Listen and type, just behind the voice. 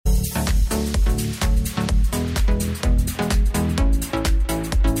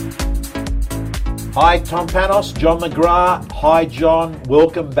Hi, Tom Panos, John McGrath. Hi, John.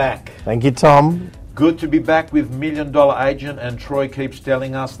 Welcome back. Thank you, Tom. Good to be back with Million Dollar Agent, and Troy keeps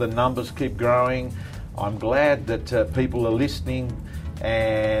telling us the numbers keep growing. I'm glad that people are listening,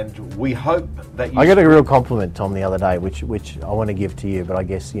 and we hope that you... I got a real compliment, Tom, the other day, which I want to give to you, but I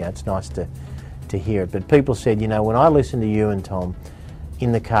guess, it's nice to hear it. But people said, when I listen to you and Tom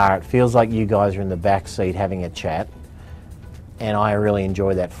in the car, it feels like you guys are in the back seat having a chat, and I really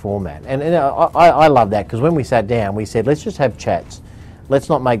enjoy that format. And I love that, because when we sat down, we said, let's just have chats. Let's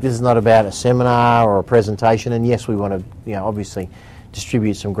not make, this is not about a seminar or a presentation, and yes, we want to, obviously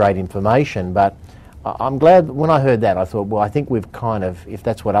distribute some great information, but I'm glad when I heard that, I thought, well, I think we've kind of, if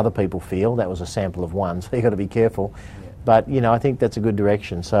that's what other people feel, that was a sample of one, so you've got to be careful. Yeah. But, I think that's a good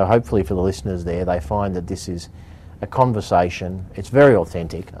direction. So hopefully for the listeners there, they find that this is a conversation. It's very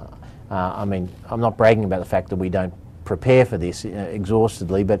authentic. I'm not bragging about the fact that we don't prepare for this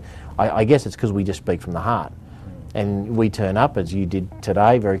exhaustively, but I guess it's because we just speak from the heart. And we turn up, as you did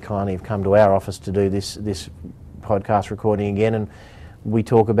today, very kindly have come to our office to do this podcast recording again, and we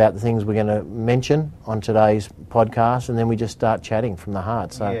talk about the things we're going to mention on today's podcast, and then we just start chatting from the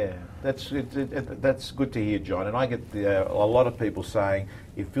heart. So yeah, that's good to hear, John. And I get a lot of people saying,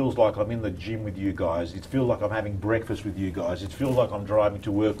 it feels like I'm in the gym with you guys. It feels like I'm having breakfast with you guys. It feels like I'm driving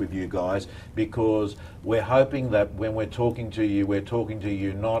to work with you guys, because we're hoping that when we're talking to you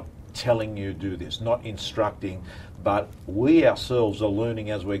not telling you do this, not instructing, but we ourselves are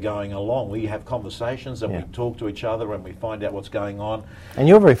learning as we're going along. We have conversations and we talk to each other and we find out what's going on. And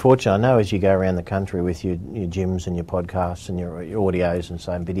you're very fortunate, I know, as you go around the country with your gyms and your podcasts and your audios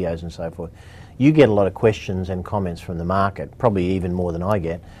and videos and so forth, you get a lot of questions and comments from the market, probably even more than I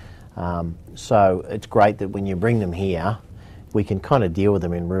get. So it's great that when you bring them here, we can kind of deal with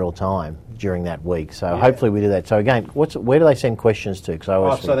them in real time during that week. So hopefully we do that. So again, where do they send questions to?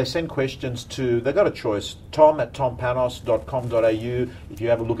 So they send questions to, they've got a choice, tom@tompanos.com.au. If you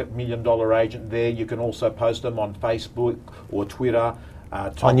have a look at Million Dollar Agent there, you can also post them on Facebook or Twitter.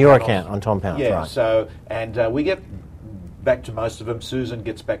 On your account, on Tom Panos, yeah, right. So, and we get back to most of them. Susan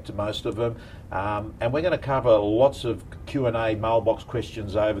gets back to most of them. And we're going to cover lots of Q&A mailbox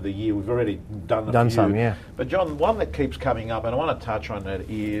questions over the year. We've already done few. Some, yeah. But John, one that keeps coming up, and I want to touch on it,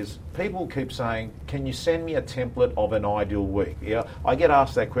 is people keep saying, can you send me a template of an ideal week? Yeah, I get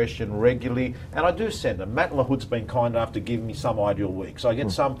asked that question regularly, and I do send them. Matt LaHood's been kind enough to give me some ideal weeks. I get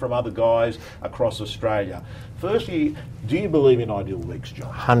some from other guys across Australia. Firstly, do you believe in ideal weeks,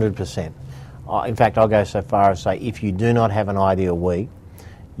 John? 100%. In fact, I'll go so far as say, if you do not have an ideal week,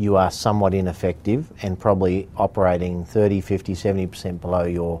 you are somewhat ineffective and probably operating 30, 50, 70% below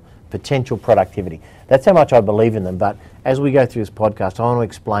your potential productivity. That's how much I believe in them. But as we go through this podcast, I want to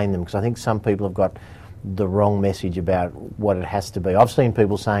explain them, because I think some people have got the wrong message about what it has to be. I've seen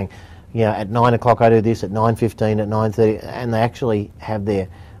people saying, at 9 o'clock I do this, at 9:15, at 9:30, and they actually have their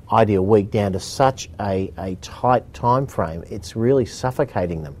ideal week down to such a tight time frame. It's really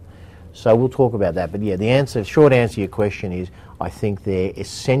suffocating them. So we'll talk about that. But the short answer to your question is, I think they're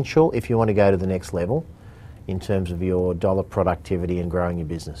essential if you want to go to the next level in terms of your dollar productivity and growing your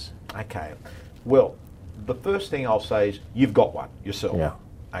business. Okay. Well, the first thing I'll say is you've got one yourself. Yeah.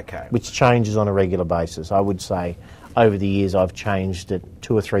 Okay. Which changes on a regular basis. I would say over the years I've changed it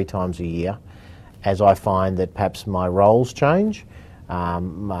 2 or 3 times a year, as I find that perhaps my roles change,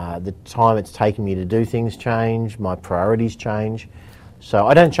 the time it's taking me to do things change, my priorities change. So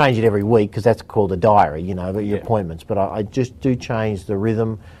I don't change it every week, because that's called a diary, your appointments. But I just do change the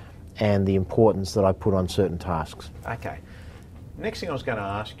rhythm and the importance that I put on certain tasks. Okay. Next thing I was going to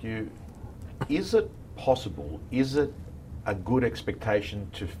ask you, is it possible, is it a good expectation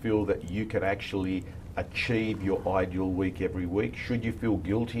to feel that you can actually achieve your ideal week every week? Should you feel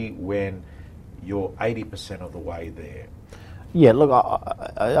guilty when you're 80% of the way there? Yeah, look,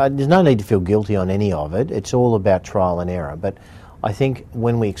 there's no need to feel guilty on any of it. It's all about trial and error. But I think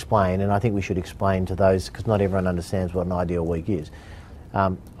when we explain, and I think we should explain to those, because not everyone understands what an ideal week is.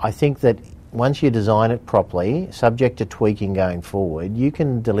 I think that once you design it properly, subject to tweaking going forward, you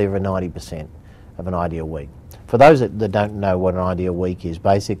can deliver 90% of an ideal week. For those that don't know what an ideal week is,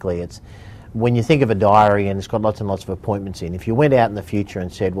 basically it's when you think of a diary and it's got lots and lots of appointments in. If you went out in the future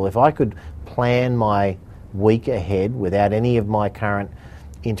and said, well, if I could plan my week ahead without any of my current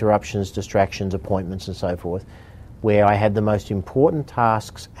interruptions, distractions, appointments and so forth, where I had the most important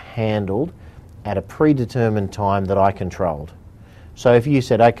tasks handled at a predetermined time that I controlled. So if you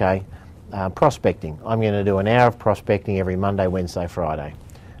said, okay, prospecting, I'm going to do an hour of prospecting every Monday, Wednesday, Friday.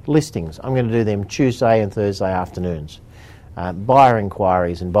 Listings, I'm going to do them Tuesday and Thursday afternoons. Buyer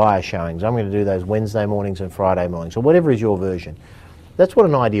inquiries and buyer showings, I'm going to do those Wednesday mornings and Friday mornings, or whatever is your version. That's what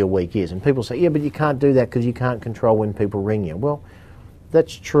an ideal week is. And people say, yeah, but you can't do that because you can't control when people ring you. Well,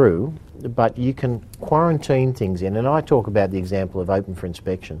 that's true, but you can quarantine things in. And I talk about the example of open for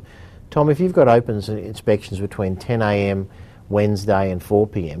inspection. Tom, if you've got opens and inspections between 10 a.m. Wednesday and 4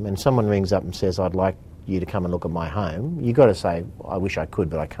 p.m. and someone rings up and says, I'd like you to come and look at my home, you've got to say, I wish I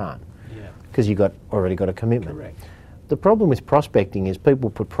could, but I can't. Because you've already got a commitment. Correct. The problem with prospecting is people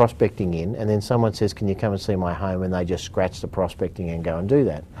put prospecting in and then someone says, can you come and see my home? And they just scratch the prospecting and go and do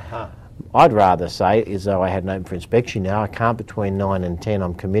that. I'd rather say, as though I had an open for inspection now, I can't between 9 and 10,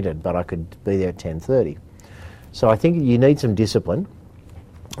 I'm committed, but I could be there at 10:30. So I think you need some discipline.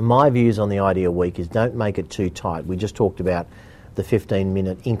 My views on the ideal week is don't make it too tight. We just talked about the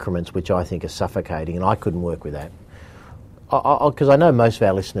 15-minute increments, which I think are suffocating, and I couldn't work with that. Because I know most of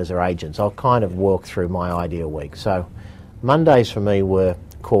our listeners are agents, I'll kind of walk through my ideal week. So Mondays for me were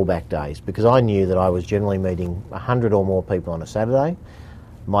callback days because I knew that I was generally meeting 100 or more people on a Saturday.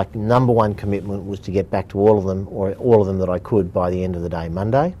 My number one commitment was to get back to all of them, or all of them that I could, by the end of the day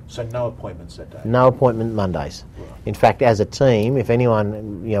Monday. So no appointments that day? No appointment Mondays. Right. In fact, as a team, if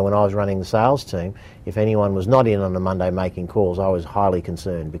anyone, when I was running the sales team, if anyone was not in on a Monday making calls, I was highly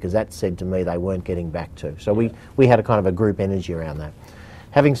concerned because that said to me they weren't getting back to. So we had a kind of a group energy around that.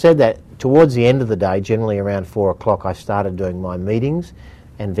 Having said that, towards the end of the day, generally around 4 o'clock, I started doing my meetings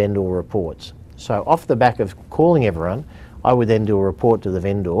and vendor reports. So off the back of calling everyone, I would then do a report to the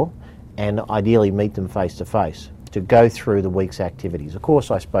vendor and ideally meet them face to face to go through the week's activities. Of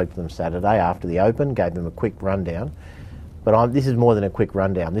course, I spoke to them Saturday after the open, gave them a quick rundown, but this is more than a quick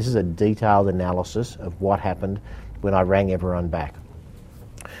rundown. This is a detailed analysis of what happened when I rang everyone back.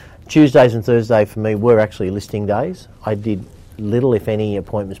 Tuesdays and Thursday for me were actually listing days. I did little, if any,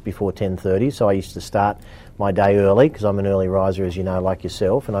 appointments before 10:30, so I used to start my day early because I'm an early riser, as you know, like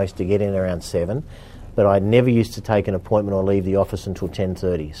yourself, and I used to get in around 7. But I never used to take an appointment or leave the office until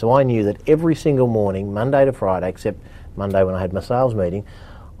 10:30. So I knew that every single morning, Monday to Friday, except Monday when I had my sales meeting,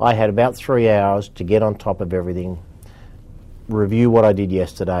 I had about 3 hours to get on top of everything, review what I did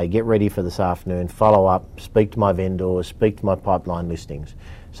yesterday, get ready for this afternoon, follow up, speak to my vendors, speak to my pipeline listings.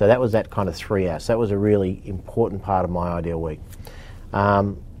 So that was that kind of 3 hours. That was a really important part of my ideal week.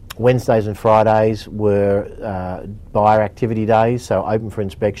 Wednesdays and Fridays were buyer activity days, so open for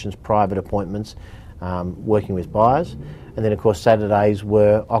inspections, private appointments, working with buyers, and then of course Saturdays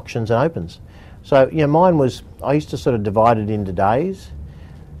were auctions and opens. So mine was, I used to sort of divide it into days,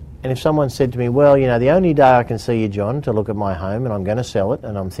 and if someone said to me, well, the only day I can see you, John, to look at my home and I'm going to sell it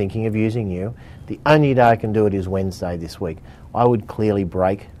and I'm thinking of using you, the only day I can do it is Wednesday this week, I would clearly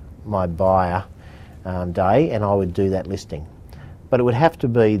break my buyer day and I would do that listing. But it would have to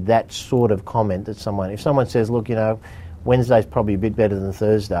be that sort of comment that if someone says, look, Wednesday's probably a bit better than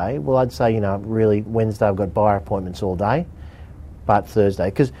Thursday, well, I'd say, really, Wednesday I've got buyer appointments all day, but Thursday.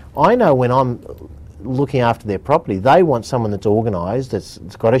 Because I know when I'm looking after their property, they want someone that's organised, that's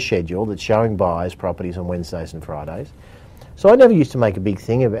got a schedule, that's showing buyers properties on Wednesdays and Fridays. So I never used to make a big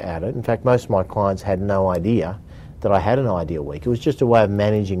thing about it. In fact, most of my clients had no idea that I had an ideal week. It was just a way of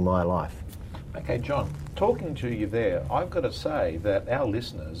managing my life. Okay, John, talking to you there, I've got to say that our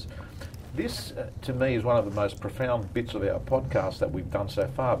listeners, this, to me, is one of the most profound bits of our podcast that we've done so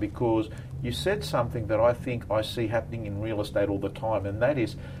far, because you said something that I think I see happening in real estate all the time, and that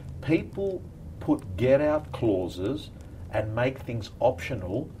is people put get-out clauses and make things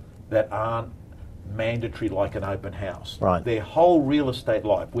optional that aren't mandatory, like an open house. Right. Their whole real estate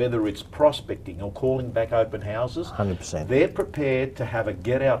life, whether it's prospecting or calling back open houses, 100%. They're prepared to have a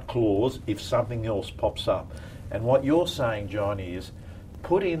get-out clause if something else pops up. And what you're saying, John, is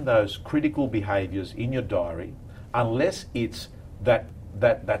put in those critical behaviours in your diary, unless it's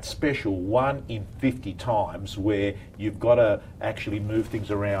that special 1 in 50 times where you've got to actually move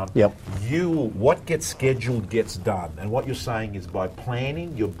things around. Yep. What gets scheduled gets done. And what you're saying is by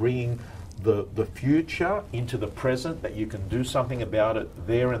planning, you're bringing the future into the present, that you can do something about it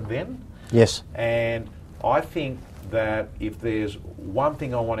there and then. Yes. And I think that if there's one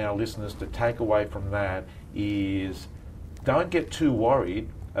thing I want our listeners to take away from that is don't get too worried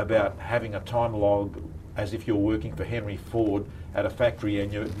about having a time log as if you're working for Henry Ford at a factory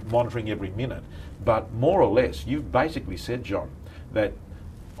and you're monitoring every minute. But more or less, you've basically said, John, that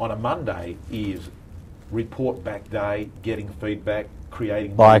on a Monday is report back day, getting feedback,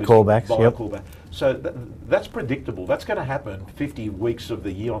 creating buyer callbacks. Callback. So that's predictable. That's going to happen 50 weeks of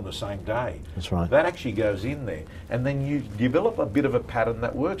the year on the same day. That's right. That actually goes in there. And then you develop a bit of a pattern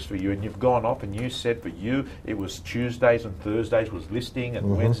that works for you. And you've gone off and you said for you it was Tuesdays and Thursdays was listing,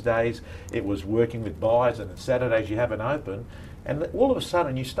 and Wednesdays it was working with buyers, and then Saturdays you have an open. And all of a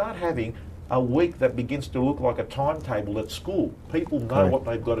sudden you start having a week that begins to look like a timetable at school. People know Correct. what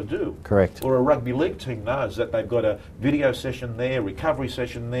they've got to do. Correct. Or a rugby league team knows that they've got a video session there, recovery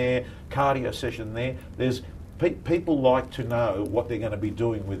session there, cardio session there. There's people like to know what they're going to be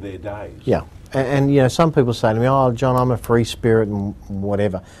doing with their days. Yeah. And, you know, some people say to me, oh, John, I'm a free spirit and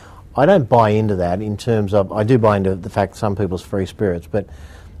whatever. I don't buy into that in terms of, I do buy into the fact some people's free spirits, but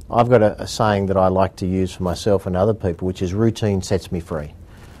I've got a saying that I like to use for myself and other people, which is routine sets me free.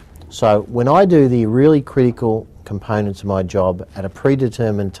 So when I do the really critical components of my job at a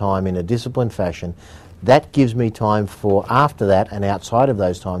predetermined time in a disciplined fashion, that gives me time for, after that and outside of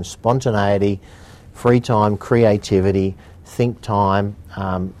those times, spontaneity, free time, creativity, think time,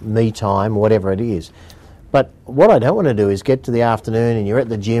 me time, whatever it is. But what I don't want to do is get to the afternoon and you're at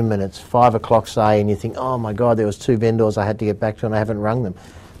the gym and it's 5 o'clock, say, and you think, oh my God, there was 2 vendors I had to get back to and I haven't rung them.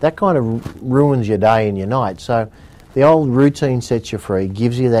 That kind of ruins your day and your night. So the old routine sets you free,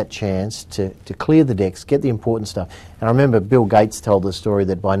 gives you that chance to clear the decks, get the important stuff. And I remember Bill Gates told the story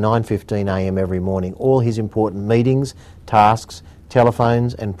that by 9:15 a.m. every morning, all his important meetings, tasks,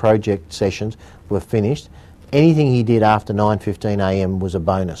 telephones and project sessions were finished. Anything he did after 9:15 a.m. was a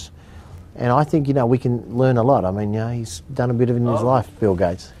bonus. And I think, you know, we can learn a lot. I mean, you know, he's done a bit of it in his life, Bill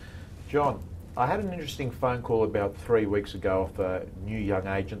Gates. John, I had an interesting phone call about 3 weeks ago of a new young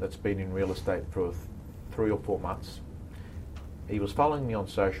agent that's been in real estate for 3 or 4 months. He was following me on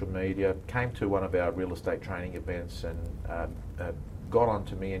social media, came to one of our real estate training events and got on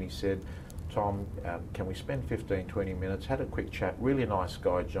to me and he said, Tom, can we spend 15, 20 minutes? Had a quick chat, really nice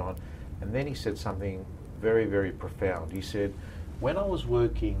guy, John. And then he said something very, very profound. He said, when I was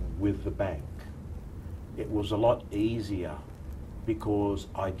working with the bank, it was a lot easier because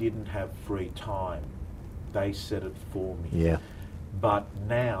I didn't have free time. They set it for me. Yeah. But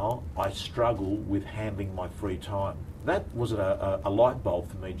now I struggle with handling my free time. That was a light bulb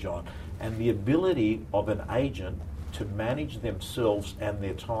for me, John. And the ability of an agent to manage themselves and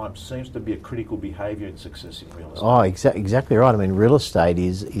their time seems to be a critical behaviour in success in real estate. Oh, exactly right. I mean, real estate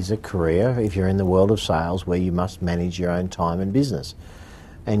is a career, if you're in the world of sales, where you must manage your own time and business.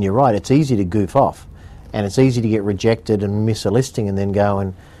 And you're right, it's easy to goof off. And it's easy to get rejected and miss a listing and then go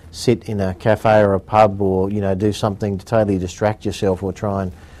and sit in a cafe or a pub or, you know, do something to totally distract yourself or try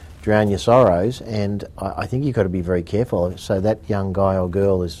and drown your sorrows. And I think you've got to be very careful. So that young guy or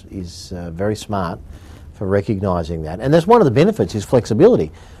girl is very smart for recognising that. And that's one of the benefits is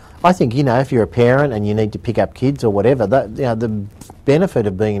flexibility. I think, you know, if you're a parent and you need to pick up kids or whatever, that, you know, the benefit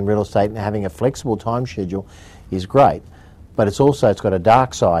of being in real estate and having a flexible time schedule is great. But it's got a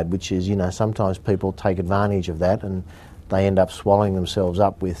dark side, which is, you know, sometimes people take advantage of that and they end up swallowing themselves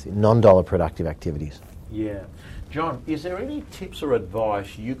up with non-dollar productive activities. Yeah. John, is there any tips or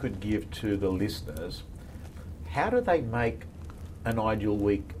advice you could give to the listeners? How do they make an ideal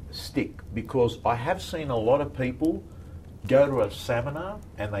week stick? Because I have seen a lot of people go to a seminar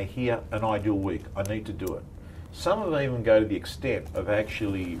and they hear an ideal week. I need to do it. Some of them even go to the extent of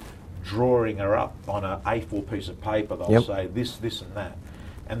actually drawing her up on an A4 piece of paper. They'll say this, this and that.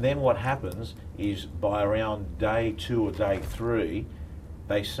 And then what happens is by around day 2 or day 3,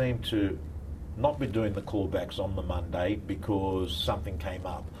 they seem to not be doing the callbacks on the Monday because something came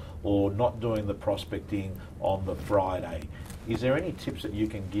up, or not doing the prospecting on the Friday. Is there any tips that you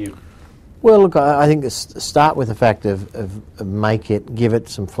can give? Well, look, I think start with the fact of give it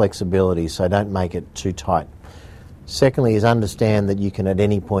some flexibility, so don't make it too tight. Secondly is understand that you can at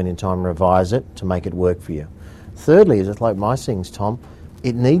any point in time revise it to make it work for you. Thirdly is, it's like my things, Tom,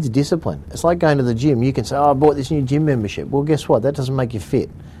 it needs discipline. It's like going to the gym. You can say, oh, I bought this new gym membership. Well, guess what? That doesn't make you fit.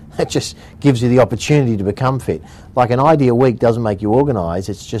 That just gives you the opportunity to become fit. Like an ideal week doesn't make you organised.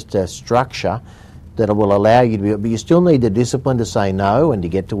 It's just a structure that will allow you to be, but you still need the discipline to say no and to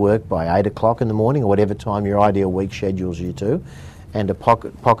get to work by 8 o'clock in the morning or whatever time your ideal week schedules you to, and to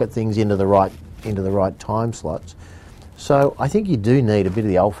pocket things into the right time slots. So I think you do need a bit of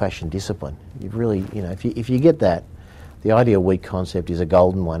the old-fashioned discipline. You really, you know, if you get that, the ideal week concept is a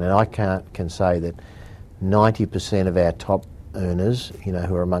golden one, and I can say that 90% of our top earners, you know,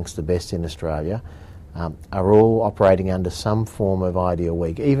 who are amongst the best in Australia, are all operating under some form of ideal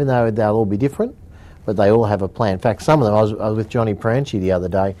week, even though they'll all be different, but they all have a plan. In fact, some of them, I was with Johnny Pranchi the other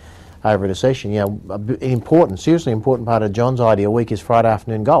day over at a session. You know, an seriously important part of John's ideal week is Friday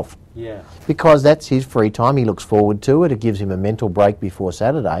afternoon golf. Yeah. Because that's his free time. He looks forward to it. It gives him a mental break before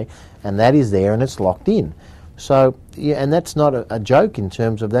Saturday, and that is there and it's locked in. So, yeah, and that's not a joke in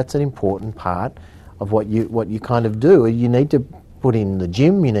terms of that's an important part of what you kind of do. You need to put in the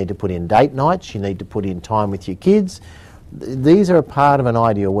gym, you need to put in date nights, you need to put in time with your kids. These are a part of an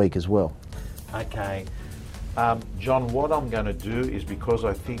ideal week as well. Okay. John, what I'm going to do is, because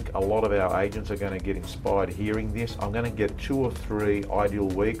I think a lot of our agents are going to get inspired hearing this, I'm going to get 2 or 3 ideal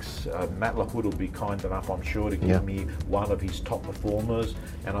weeks. Matt LaHood will be kind enough, I'm sure, to give me one of his top performers,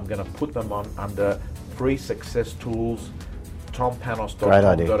 and I'm going to put them on under free success tools,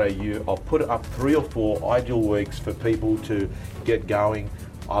 tompanos.com.au. I'll put up 3 or 4 ideal weeks for people to get going.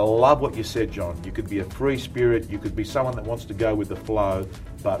 I love what you said, John. You could be a free spirit, you could be someone that wants to go with the flow,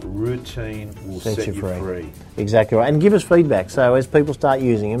 but routine will set you free. Exactly right. And give us feedback. So as people start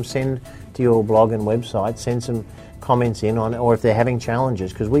using them, send to your blog and website, send some comments in on, or if they're having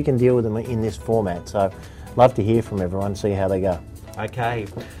challenges, because we can deal with them in this format. So love to hear from everyone, see how they go. Okay,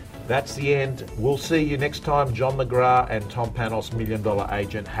 that's the end. We'll see you next time. John McGrath and Tom Panos, $1 Million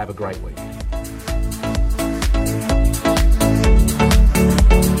Agent. Have a great week.